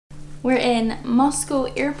We're in Moscow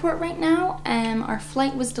airport right now. Our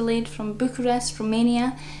flight was delayed from Bucharest,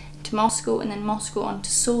 Romania to Moscow and then Moscow on to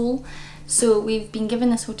Seoul. So we've been given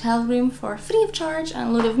this hotel room for free of charge and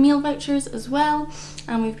a load of meal vouchers as well.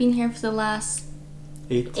 And we've been here for the last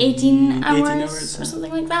 18 hours or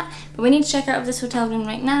something like that. But we need to check out of this hotel room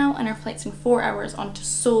right now, and our flight's in 4 hours on to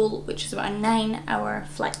Seoul, which is about a 9-hour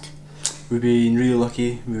flight. We've been really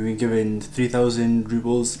lucky. We've been given 3,000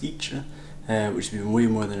 rubles each, which has been way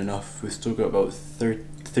more than enough. We've still got about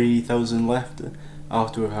 3,000 left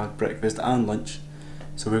after we've had breakfast and lunch.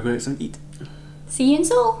 So we're going to get some to eat. See you in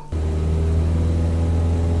Seoul!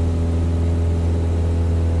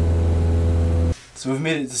 So we've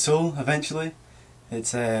made it to Seoul eventually.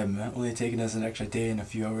 It's only taken us an extra day and a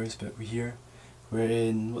few hours, but we're here. We're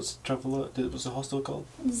in, what's the hostel called?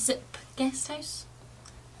 Zip Guest House.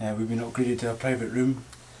 We've been upgraded to a private room.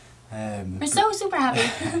 We're so super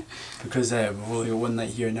happy. Because we've only got one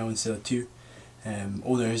night here now instead of two.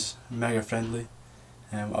 Owners, mega friendly.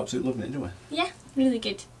 Absolutely loving it, don't we? Yeah, really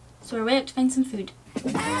good. So we're way out to find some food.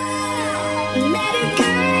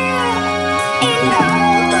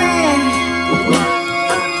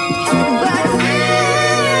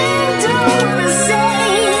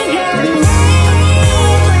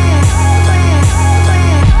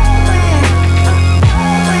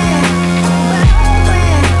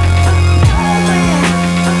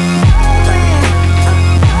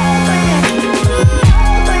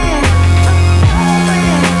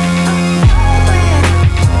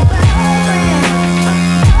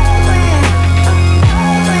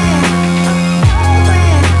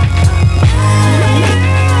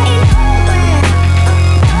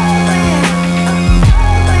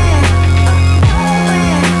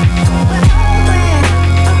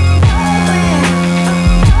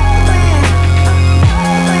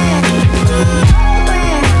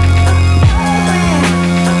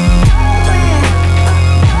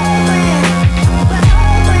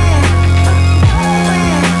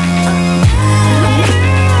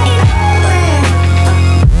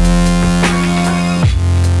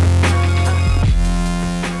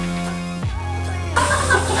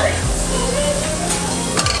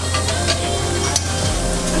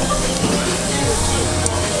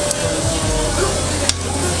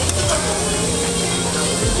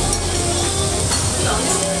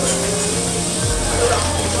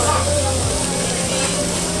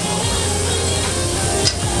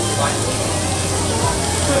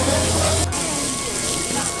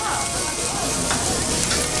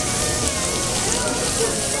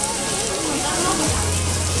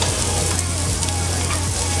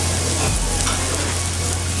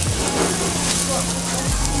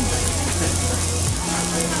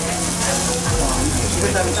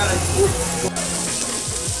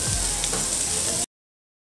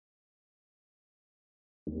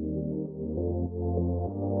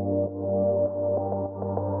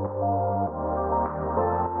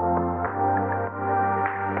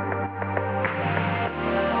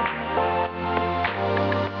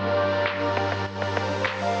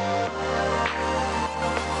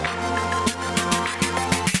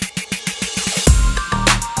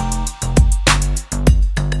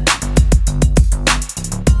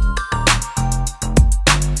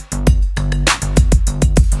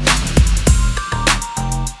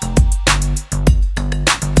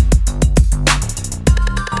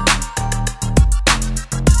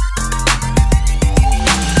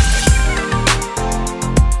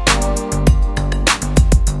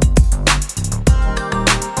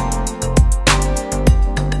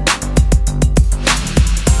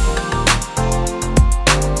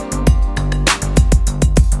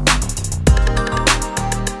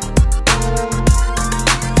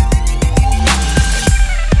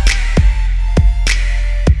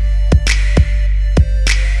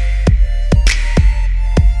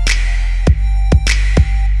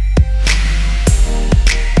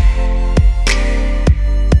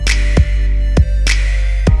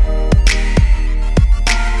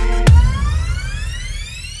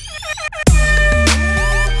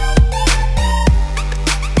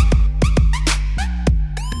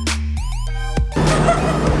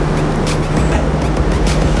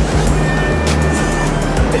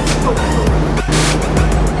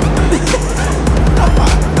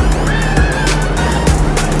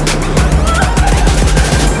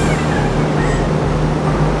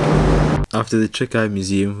 After the Trick-Eye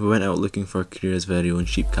Museum, we went out looking for Korea's very own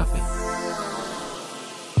sheep cafe.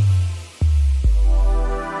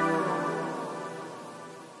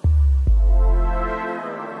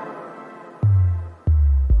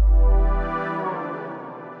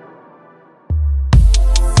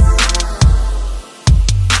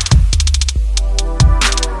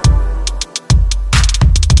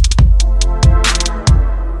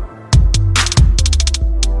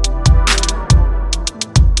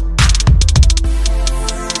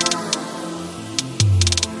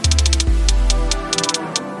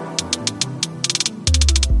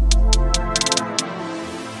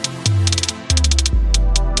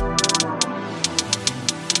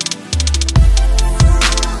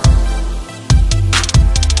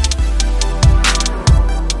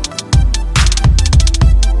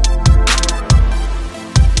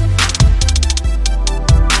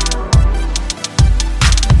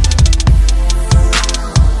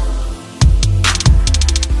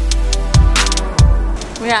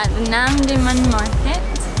 Namdaemun Market.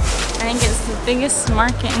 I think it's the biggest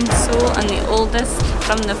market in Seoul and the oldest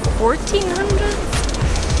from the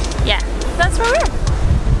 1400s. Yeah, that's where we're.